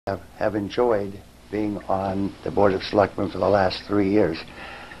have enjoyed being on the Board of Selectmen for the last 3 years.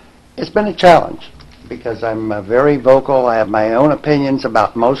 It's been a challenge because I'm very vocal. I have my own opinions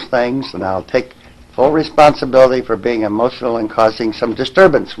about most things, and I'll take full responsibility for being emotional and causing some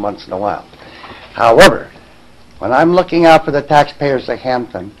disturbance once in a while. However, when I'm looking out for the taxpayers of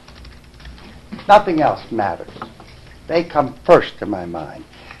Hampton, nothing else matters. They come first in my mind.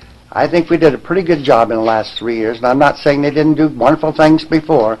 I think we did a pretty good job in the last 3 years, and I'm not saying they didn't do wonderful things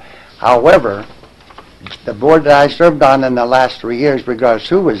before. However, the board that I served on in the last 3 years, regardless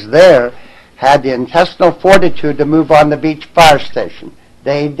who was there, had the intestinal fortitude to move on the beach fire station.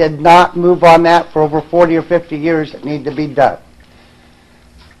 They did not move on that for over 40 or 50 years. It needed to be done.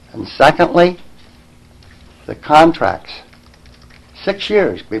 And secondly, the contracts. 6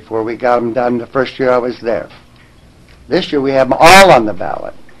 years before we got them done the first year I was there. This year we have them all on the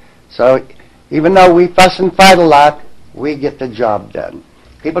ballot. So even though we fuss and fight a lot, we get the job done.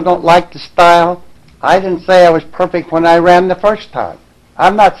 People don't like the style. I didn't say I was perfect when I ran the first time.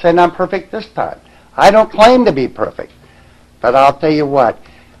 I'm not saying I'm perfect this time. I don't claim to be perfect. But I'll tell you what,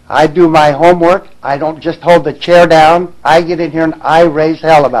 I do my homework. I don't just hold the chair down. I get in here and I raise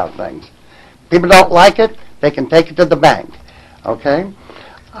hell about things. People don't like it, they can take it to the bank. Okay?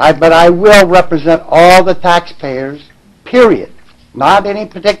 But I will represent all the taxpayers, period. Not any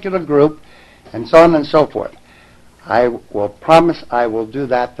particular group, and so on and so forth. I will promise I will do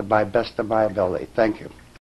that to my best of my ability. Thank you.